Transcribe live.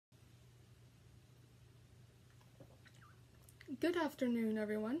Good afternoon,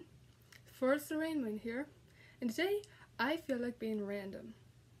 everyone. Forrest the Rainwing here, and today I feel like being random.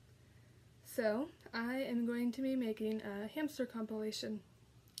 So, I am going to be making a hamster compilation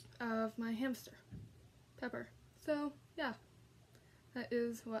of my hamster, Pepper. So, yeah, that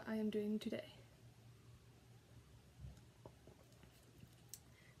is what I am doing today.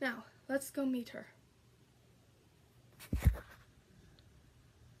 Now, let's go meet her.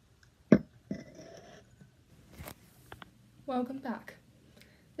 Welcome back.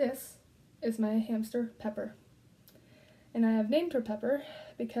 This is my hamster, Pepper. And I have named her Pepper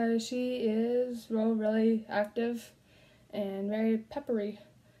because she is really active and very peppery.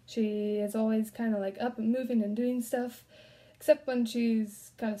 She is always kind of like up and moving and doing stuff, except when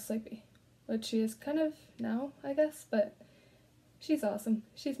she's kind of sleepy, which she is kind of now, I guess, but she's awesome.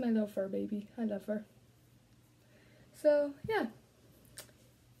 She's my little fur baby. I love her. So, yeah,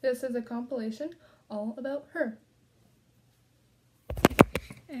 this is a compilation all about her.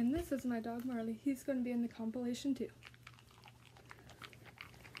 And this is my dog Marley. He's going to be in the compilation too.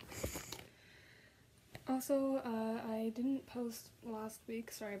 Also, I didn't post last week,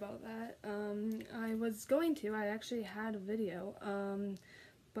 sorry about that. I was going to, I actually had a video,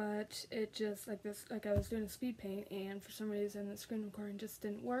 but it just, I was doing a speed paint, and for some reason the screen recording just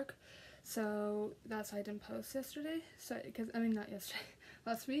didn't work, so that's why I didn't post yesterday, not yesterday,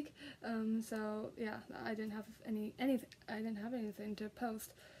 last week, so yeah, I didn't have anything to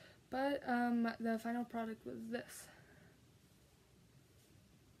post, but the final product was this.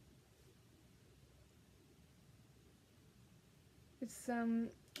 It's it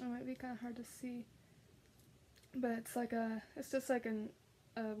might be kind of hard to see, but it's just like a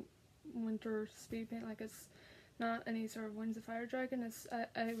winter speed paint. Like, it's not any sort of Winds of Fire Dragon.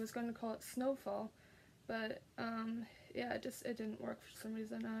 I was going to call it Snowfall, but yeah, it didn't work for some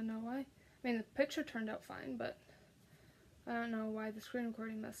reason. I don't know why. I mean, the picture turned out fine, but I don't know why the screen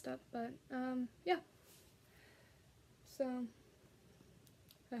recording messed up. But yeah. So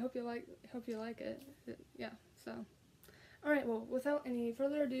I hope you like it. Yeah. So. Alright, well, without any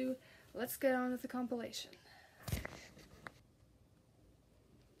further ado, let's get on with the compilation.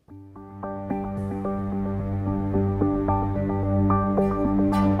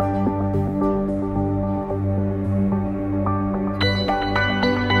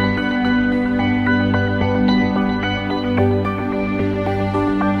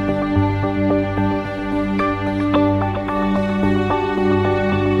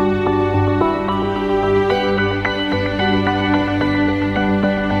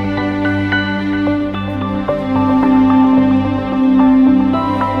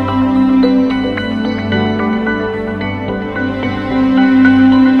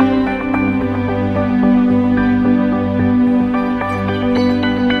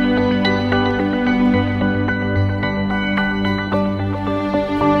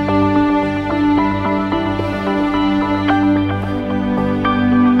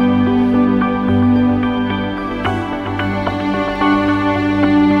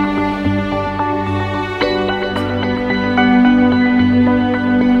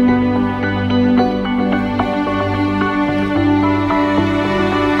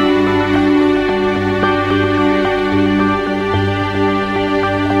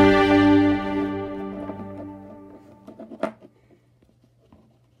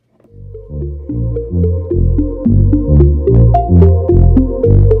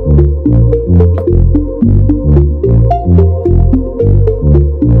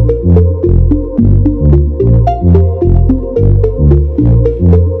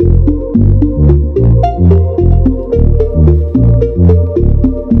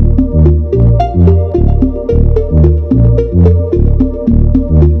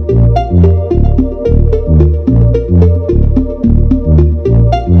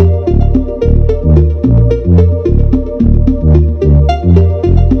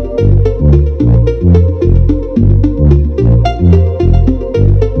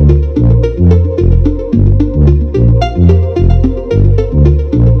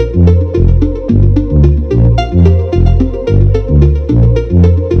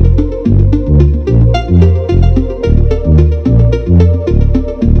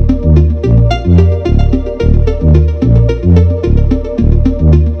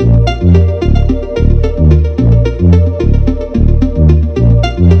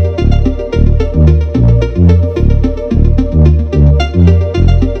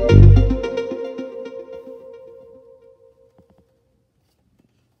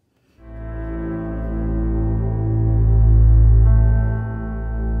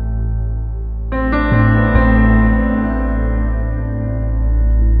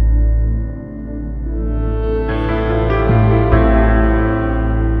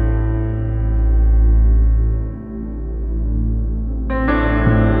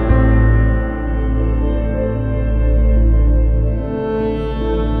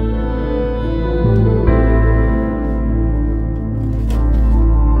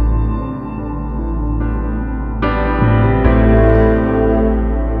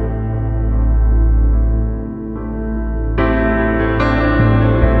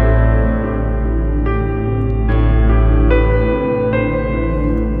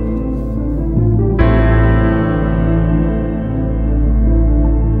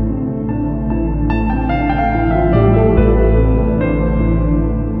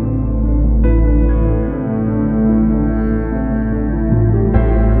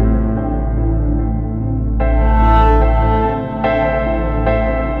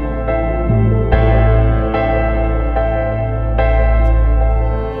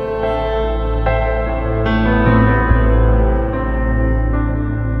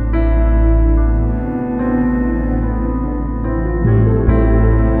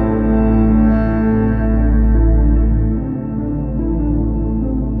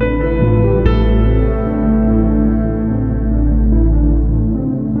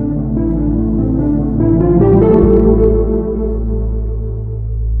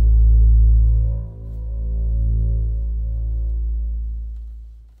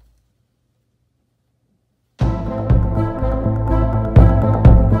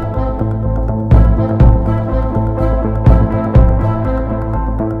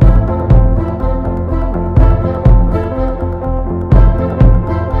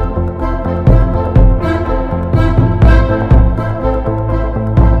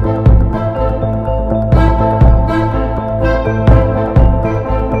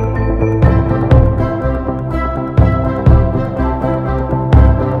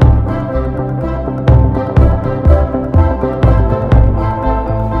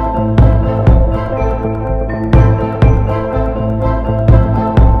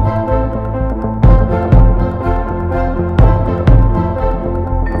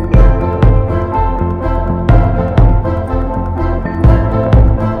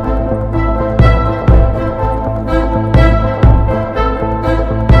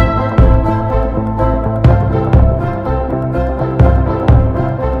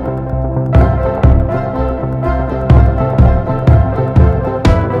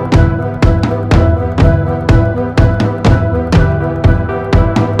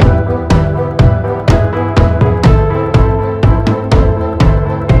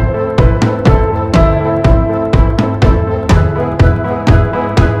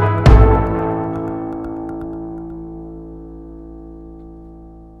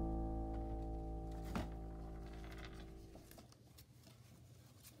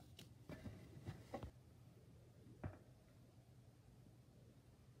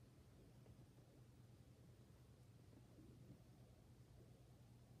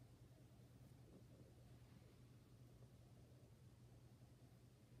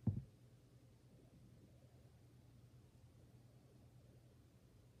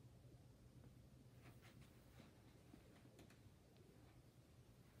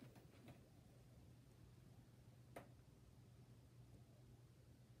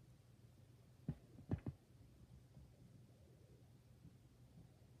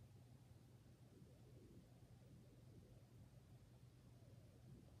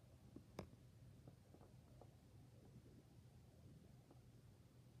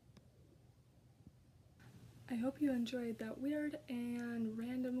 I hope you enjoyed that weird and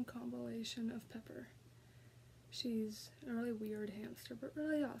random compilation of Pepper. She's a really weird hamster, but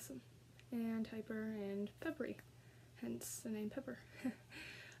really awesome, and hyper and peppery, hence the name Pepper.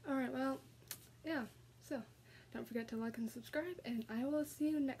 Alright, well, yeah, so don't forget to like and subscribe, and I will see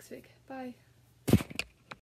you next week. Bye.